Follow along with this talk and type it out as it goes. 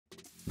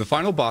The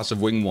final boss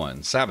of Wing 1,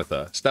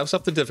 Sabetha, steps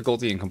up the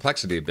difficulty and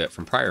complexity a bit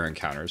from prior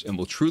encounters and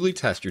will truly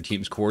test your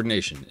team's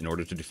coordination in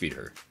order to defeat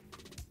her.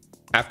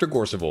 After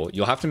Gorseval,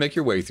 you'll have to make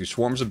your way through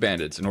swarms of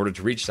bandits in order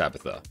to reach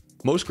Sabetha.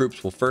 Most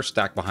groups will first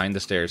stack behind the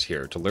stairs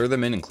here to lure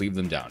them in and cleave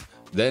them down.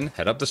 Then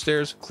head up the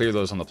stairs, clear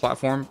those on the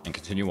platform, and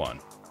continue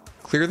on.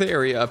 Clear the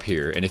area up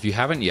here, and if you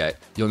haven't yet,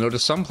 you'll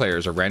notice some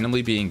players are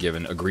randomly being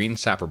given a green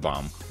sapper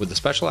bomb with the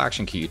special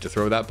action key to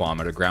throw that bomb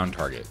at a ground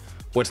target.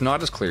 What's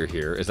not as clear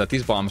here is that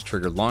these bombs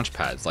trigger launch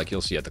pads like you'll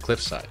see at the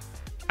cliffside.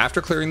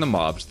 After clearing the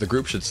mobs, the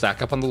group should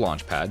stack up on the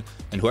launch pad,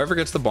 and whoever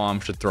gets the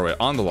bomb should throw it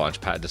on the launch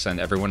pad to send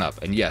everyone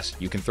up, and yes,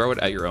 you can throw it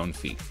at your own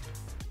feet.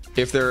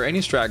 If there are any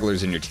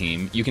stragglers in your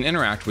team, you can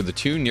interact with the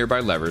two nearby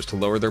levers to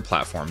lower their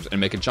platforms and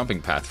make a jumping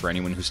path for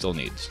anyone who still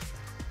needs.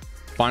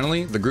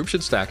 Finally, the group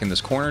should stack in this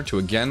corner to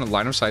again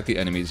line of sight the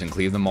enemies and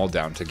cleave them all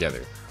down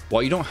together.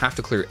 While you don't have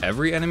to clear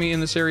every enemy in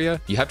this area,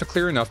 you have to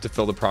clear enough to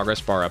fill the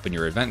progress bar up in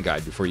your event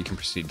guide before you can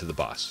proceed to the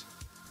boss.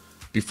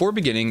 Before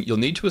beginning, you'll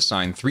need to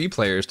assign 3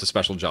 players to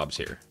special jobs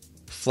here.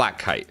 Flak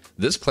Kite.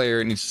 This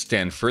player needs to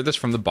stand furthest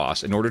from the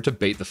boss in order to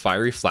bait the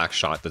fiery flak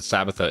shot that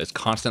Sabetha is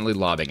constantly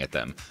lobbing at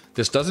them.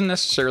 This doesn't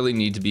necessarily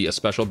need to be a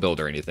special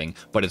build or anything,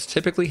 but it's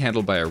typically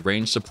handled by a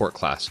ranged support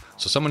class,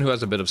 so someone who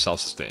has a bit of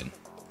self-sustain.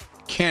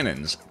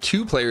 Cannons.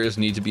 2 players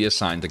need to be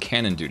assigned to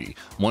cannon duty,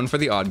 one for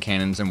the odd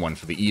cannons and one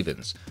for the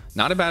evens.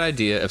 Not a bad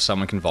idea if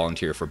someone can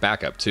volunteer for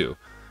backup too.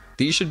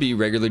 These should be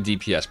regular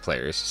DPS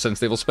players, since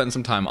they will spend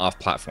some time off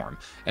platform,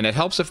 and it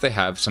helps if they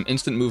have some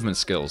instant movement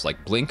skills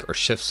like blink or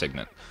shift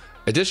signet.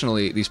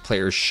 Additionally, these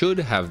players should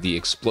have the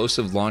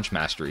explosive launch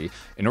mastery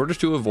in order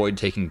to avoid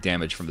taking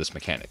damage from this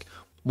mechanic.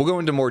 We'll go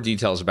into more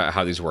details about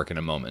how these work in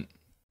a moment.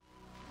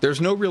 There's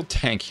no real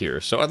tank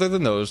here, so other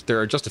than those, there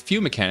are just a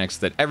few mechanics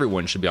that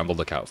everyone should be on the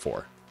lookout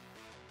for.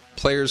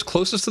 Players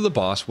closest to the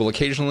boss will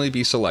occasionally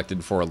be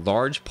selected for a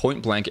large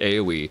point-blank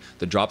AoE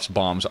that drops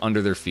bombs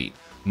under their feet.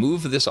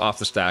 Move this off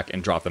the stack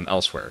and drop them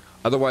elsewhere,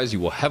 otherwise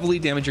you will heavily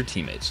damage your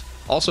teammates.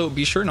 Also,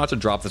 be sure not to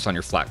drop this on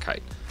your Flak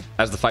Kite.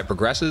 As the fight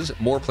progresses,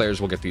 more players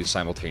will get these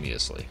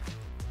simultaneously.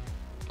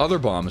 Other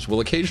bombs will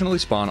occasionally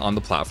spawn on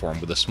the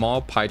platform with a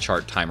small pie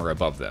chart timer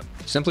above them.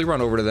 Simply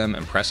run over to them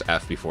and press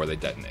F before they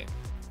detonate.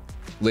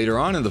 Later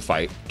on in the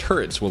fight,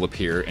 turrets will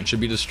appear and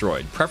should be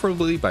destroyed,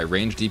 preferably by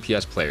ranged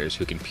DPS players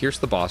who can pierce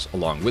the boss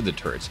along with the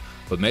turrets,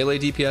 but melee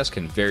DPS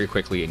can very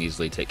quickly and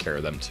easily take care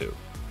of them too.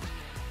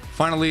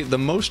 Finally, the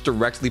most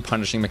directly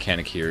punishing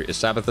mechanic here is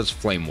Sabetha's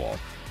Flame Wall.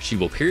 She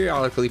will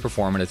periodically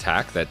perform an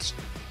attack that's,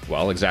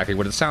 well, exactly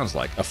what it sounds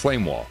like, a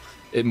flame wall.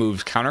 It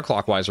moves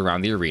counterclockwise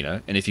around the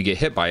arena, and if you get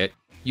hit by it,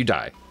 you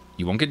die.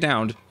 You won't get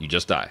downed, you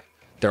just die.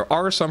 There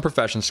are some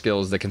profession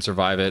skills that can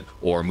survive it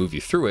or move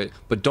you through it,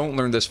 but don't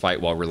learn this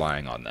fight while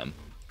relying on them.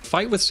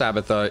 Fight with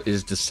Sabetha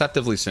is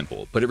deceptively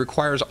simple, but it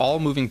requires all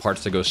moving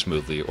parts to go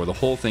smoothly or the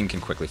whole thing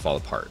can quickly fall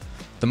apart.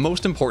 The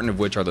most important of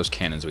which are those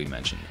cannons we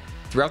mentioned.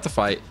 Throughout the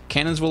fight,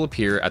 cannons will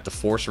appear at the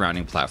 4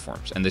 surrounding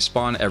platforms, and they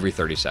spawn every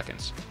 30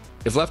 seconds.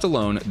 If left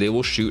alone, they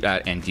will shoot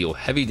at and deal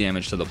heavy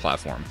damage to the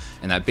platform,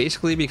 and that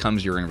basically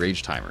becomes your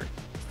enrage timer.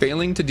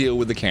 Failing to deal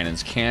with the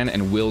cannons can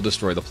and will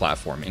destroy the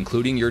platform,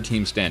 including your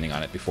team standing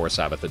on it before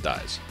Sabetha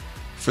dies.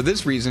 For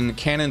this reason,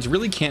 cannons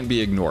really can't be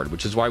ignored,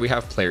 which is why we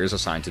have players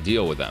assigned to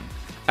deal with them.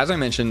 As I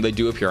mentioned, they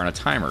do appear on a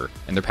timer,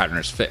 and their pattern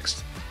is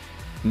fixed.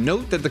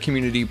 Note that the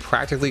community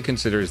practically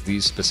considers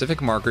these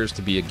specific markers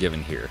to be a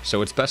given here,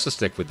 so it's best to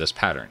stick with this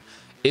pattern.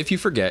 If you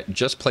forget,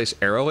 just place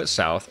arrow at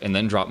south and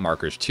then drop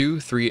markers 2,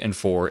 3, and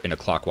 4 in a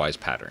clockwise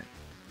pattern.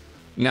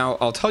 Now,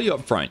 I'll tell you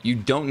up front, you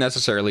don't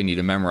necessarily need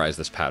to memorize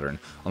this pattern,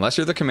 unless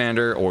you're the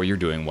commander or you're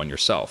doing one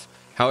yourself.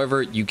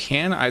 However, you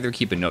can either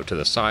keep a note to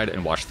the side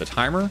and watch the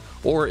timer,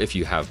 or if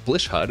you have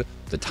Blish HUD,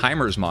 the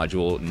timers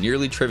module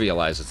nearly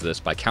trivializes this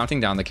by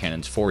counting down the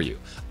cannons for you.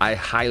 I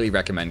highly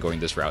recommend going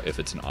this route if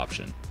it's an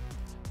option.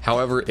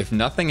 However, if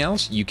nothing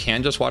else, you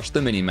can just watch the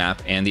minimap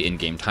and the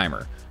in-game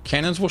timer.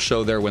 Cannons will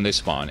show there when they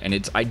spawn, and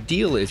it's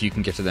ideal if you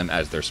can get to them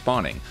as they're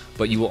spawning,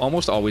 but you will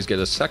almost always get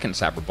a second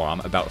sapper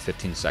bomb about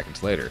 15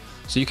 seconds later,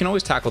 so you can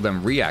always tackle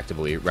them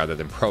reactively rather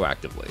than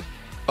proactively.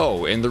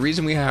 Oh, and the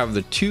reason we have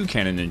the 2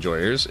 cannon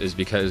enjoyers is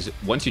because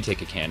once you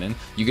take a cannon,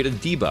 you get a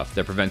debuff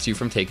that prevents you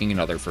from taking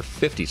another for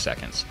 50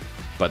 seconds,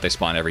 but they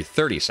spawn every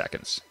 30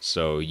 seconds,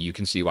 so you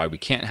can see why we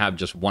can't have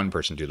just one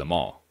person do them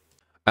all.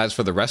 As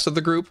for the rest of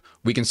the group,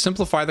 we can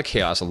simplify the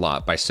chaos a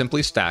lot by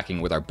simply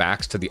stacking with our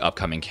backs to the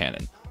upcoming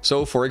cannon.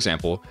 So, for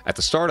example, at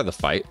the start of the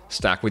fight,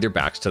 stack with your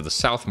backs to the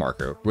south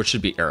marker, which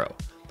should be arrow.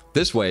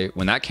 This way,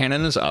 when that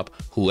cannon is up,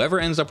 whoever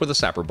ends up with a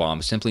sapper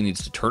bomb simply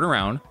needs to turn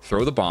around,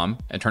 throw the bomb,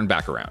 and turn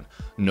back around.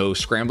 No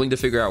scrambling to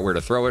figure out where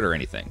to throw it or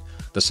anything.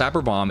 The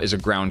sapper bomb is a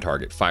ground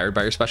target fired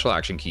by your special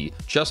action key,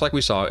 just like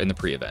we saw in the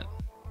pre-event.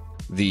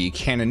 The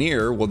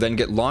cannoneer will then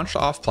get launched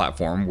off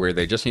platform where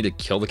they just need to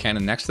kill the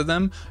cannon next to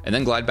them and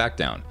then glide back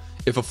down.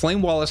 If a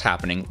flame wall is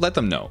happening, let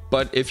them know,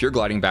 but if you're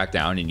gliding back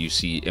down and you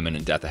see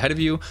imminent death ahead of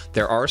you,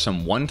 there are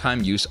some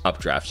one-time use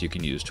updrafts you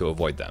can use to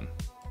avoid them.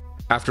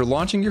 After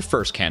launching your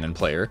first cannon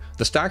player,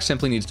 the stack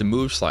simply needs to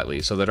move slightly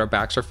so that our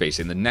backs are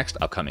facing the next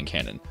upcoming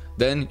cannon.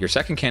 Then your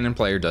second cannon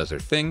player does their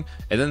thing,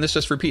 and then this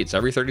just repeats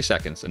every 30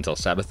 seconds until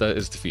Sabetha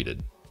is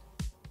defeated.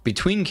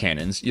 Between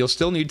cannons, you'll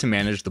still need to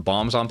manage the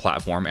bombs on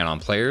platform and on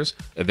players,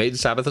 evade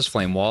Sabetha's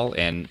flame wall,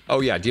 and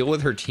oh yeah, deal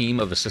with her team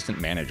of assistant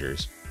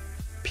managers.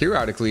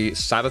 Periodically,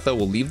 Sabetha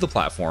will leave the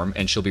platform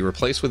and she'll be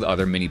replaced with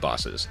other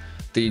mini-bosses.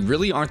 They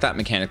really aren't that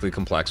mechanically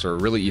complex or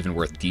really even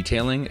worth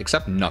detailing,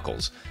 except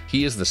Knuckles.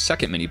 He is the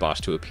second mini-boss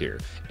to appear,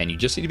 and you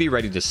just need to be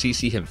ready to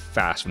CC him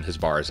fast when his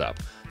bar is up.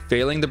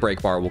 Failing the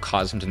break bar will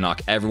cause him to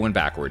knock everyone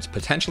backwards,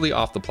 potentially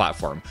off the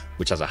platform,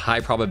 which has a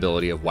high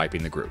probability of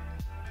wiping the group.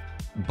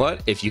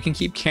 But if you can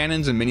keep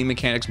cannons and mini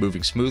mechanics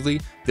moving smoothly,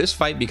 this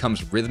fight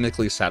becomes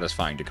rhythmically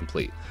satisfying to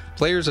complete.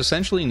 Players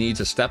essentially need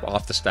to step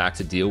off the stack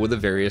to deal with the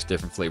various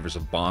different flavors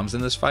of bombs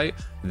in this fight,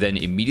 then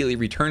immediately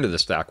return to the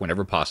stack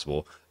whenever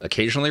possible,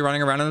 occasionally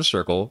running around in a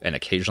circle and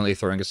occasionally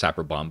throwing a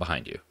sapper bomb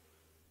behind you.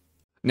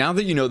 Now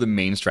that you know the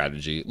main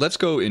strategy, let's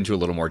go into a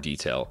little more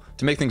detail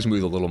to make things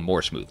move a little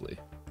more smoothly.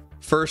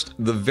 First,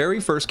 the very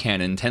first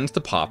cannon tends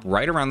to pop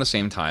right around the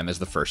same time as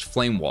the first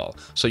flame wall,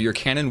 so your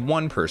cannon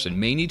 1 person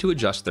may need to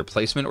adjust their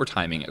placement or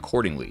timing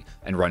accordingly,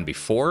 and run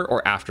before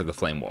or after the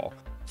flame wall.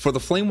 For the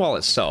flame wall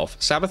itself,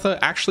 Sabetha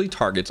actually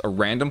targets a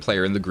random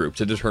player in the group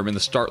to determine the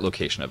start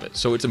location of it,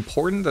 so it's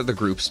important that the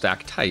group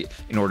stack tight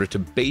in order to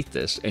bait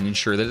this and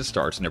ensure that it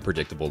starts in a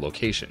predictable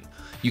location.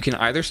 You can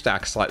either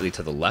stack slightly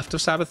to the left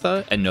of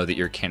Sabetha and know that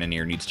your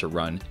cannoneer needs to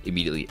run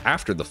immediately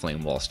after the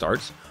flame wall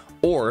starts,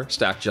 or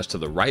stack just to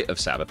the right of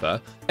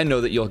Sabetha and know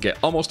that you'll get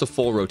almost a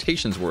full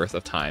rotation's worth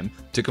of time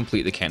to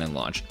complete the cannon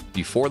launch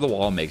before the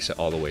wall makes it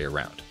all the way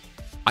around.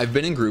 I've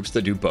been in groups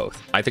that do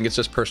both. I think it's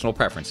just personal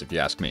preference if you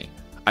ask me.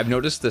 I've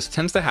noticed this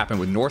tends to happen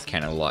with North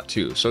Cannon a lot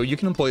too, so you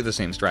can employ the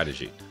same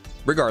strategy.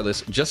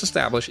 Regardless, just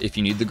establish if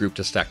you need the group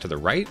to stack to the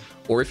right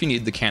or if you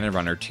need the cannon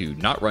runner to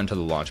not run to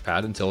the launch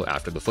pad until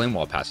after the flame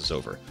wall passes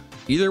over.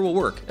 Either will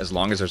work as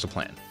long as there's a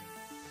plan.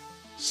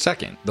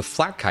 Second, the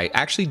flak kite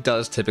actually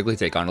does typically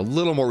take on a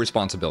little more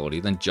responsibility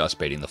than just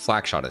baiting the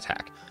flak shot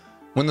attack.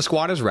 When the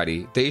squad is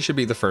ready, they should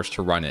be the first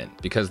to run in,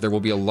 because there will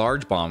be a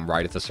large bomb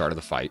right at the start of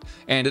the fight,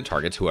 and it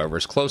targets whoever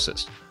is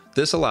closest.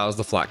 This allows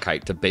the flak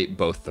kite to bait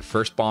both the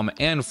first bomb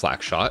and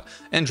flak shot,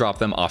 and drop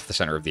them off the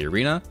center of the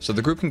arena, so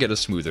the group can get a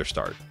smoother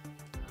start.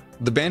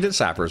 The Bandit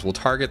sappers will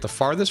target the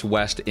farthest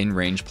west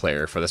in-range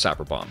player for the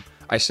sapper bomb.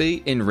 I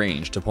say in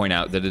range to point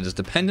out that it is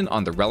dependent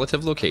on the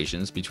relative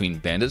locations between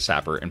Bandit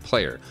sapper and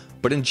player,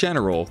 but in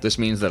general, this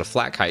means that a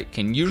flat kite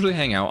can usually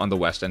hang out on the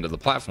west end of the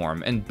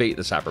platform and bait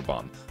the sapper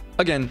bomb.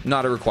 Again,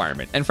 not a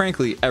requirement, and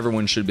frankly,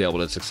 everyone should be able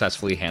to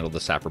successfully handle the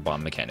sapper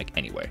bomb mechanic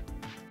anyway.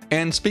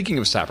 And speaking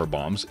of sapper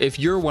bombs, if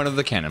you're one of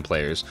the cannon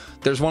players,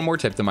 there's one more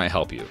tip that might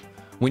help you.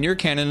 When your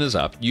cannon is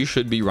up, you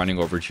should be running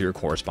over to your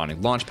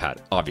corresponding launch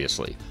pad,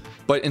 obviously.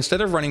 But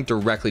instead of running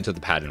directly to the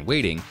pad and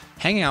waiting,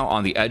 hang out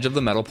on the edge of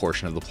the metal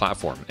portion of the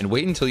platform and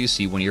wait until you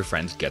see one of your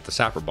friends get the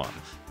sapper bomb,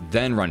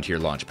 then run to your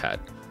launch pad.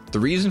 The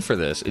reason for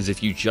this is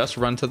if you just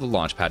run to the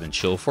launch pad and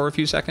chill for a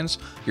few seconds,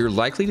 you're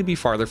likely to be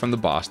farther from the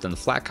boss than the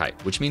flat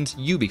kite, which means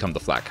you become the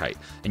flat kite,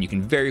 and you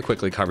can very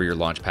quickly cover your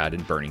launch pad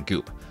in burning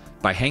goop.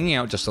 By hanging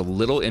out just a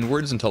little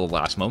inwards until the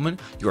last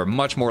moment, you are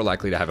much more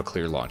likely to have a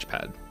clear launch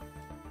pad.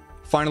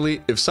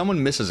 Finally, if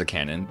someone misses a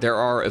cannon, there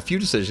are a few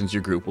decisions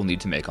your group will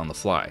need to make on the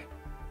fly.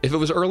 If it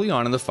was early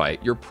on in the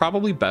fight, you're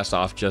probably best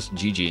off just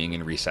GGing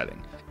and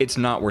resetting. It's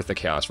not worth the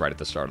chaos right at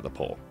the start of the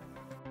pull.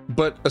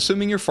 But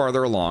assuming you're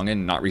farther along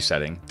and not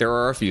resetting, there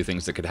are a few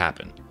things that could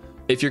happen.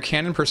 If your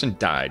cannon person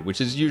died, which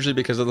is usually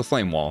because of the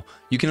flame wall,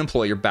 you can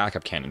employ your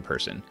backup cannon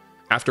person.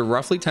 After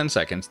roughly 10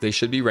 seconds, they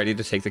should be ready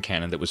to take the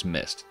cannon that was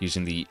missed,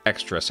 using the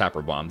extra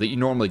sapper bomb that you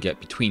normally get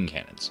between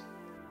cannons.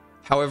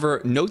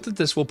 However, note that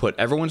this will put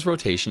everyone's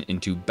rotation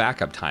into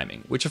backup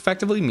timing, which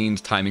effectively means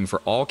timing for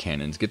all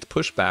cannons gets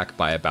pushed back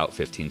by about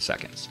 15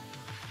 seconds.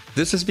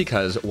 This is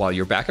because while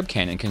your backup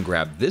cannon can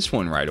grab this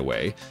one right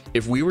away,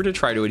 if we were to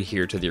try to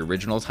adhere to the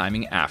original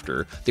timing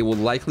after, they will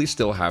likely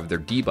still have their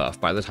debuff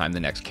by the time the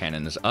next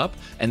cannon is up,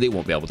 and they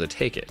won't be able to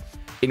take it.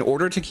 In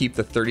order to keep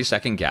the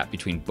 30-second gap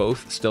between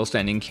both still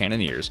standing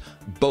cannoneers,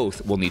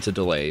 both will need to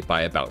delay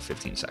by about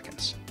 15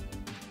 seconds.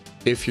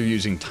 If you're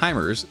using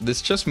timers,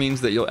 this just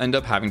means that you'll end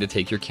up having to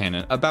take your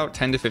cannon about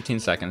 10 to 15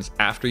 seconds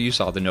after you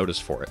saw the notice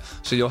for it,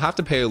 so you'll have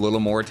to pay a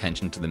little more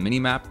attention to the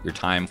minimap, your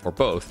time, or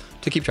both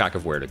to keep track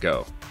of where to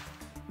go.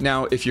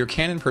 Now, if your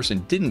cannon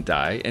person didn't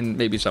die, and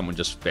maybe someone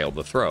just failed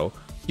the throw,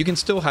 you can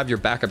still have your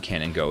backup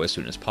cannon go as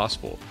soon as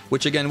possible,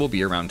 which again will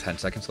be around 10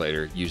 seconds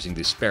later using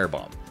the spare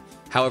bomb.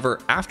 However,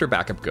 after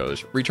backup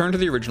goes, return to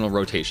the original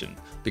rotation,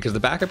 because the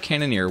backup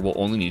cannoneer will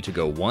only need to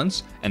go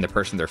once, and the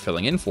person they're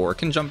filling in for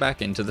can jump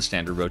back into the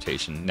standard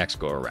rotation next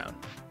go around.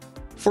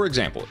 For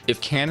example, if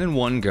Cannon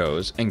 1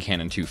 goes and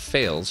Cannon 2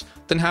 fails,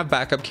 then have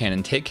backup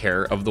cannon take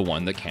care of the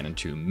one that Cannon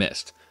 2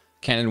 missed.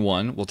 Cannon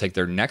 1 will take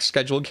their next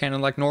scheduled cannon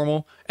like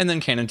normal, and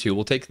then Cannon 2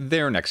 will take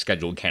their next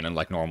scheduled cannon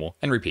like normal,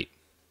 and repeat.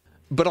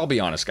 But I'll be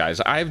honest guys,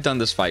 I've done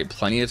this fight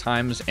plenty of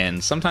times,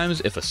 and sometimes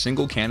if a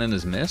single cannon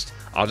is missed,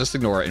 I'll just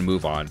ignore it and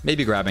move on,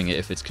 maybe grabbing it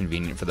if it's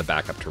convenient for the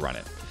backup to run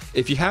it.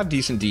 If you have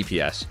decent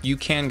DPS, you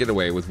can get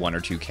away with 1 or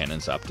 2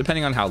 cannons up,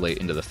 depending on how late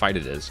into the fight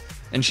it is,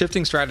 and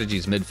shifting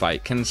strategies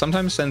mid-fight can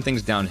sometimes send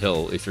things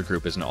downhill if your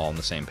group isn't all on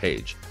the same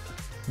page.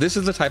 This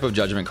is the type of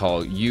judgment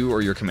call you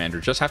or your commander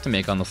just have to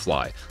make on the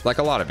fly, like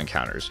a lot of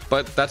encounters,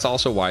 but that's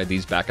also why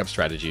these backup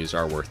strategies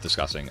are worth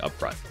discussing up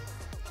front.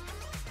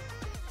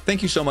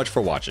 Thank you so much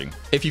for watching.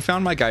 If you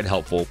found my guide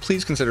helpful,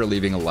 please consider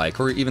leaving a like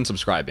or even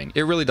subscribing.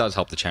 It really does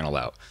help the channel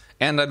out.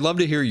 And I'd love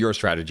to hear your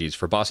strategies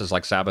for bosses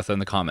like Sabetha in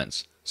the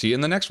comments. See you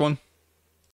in the next one.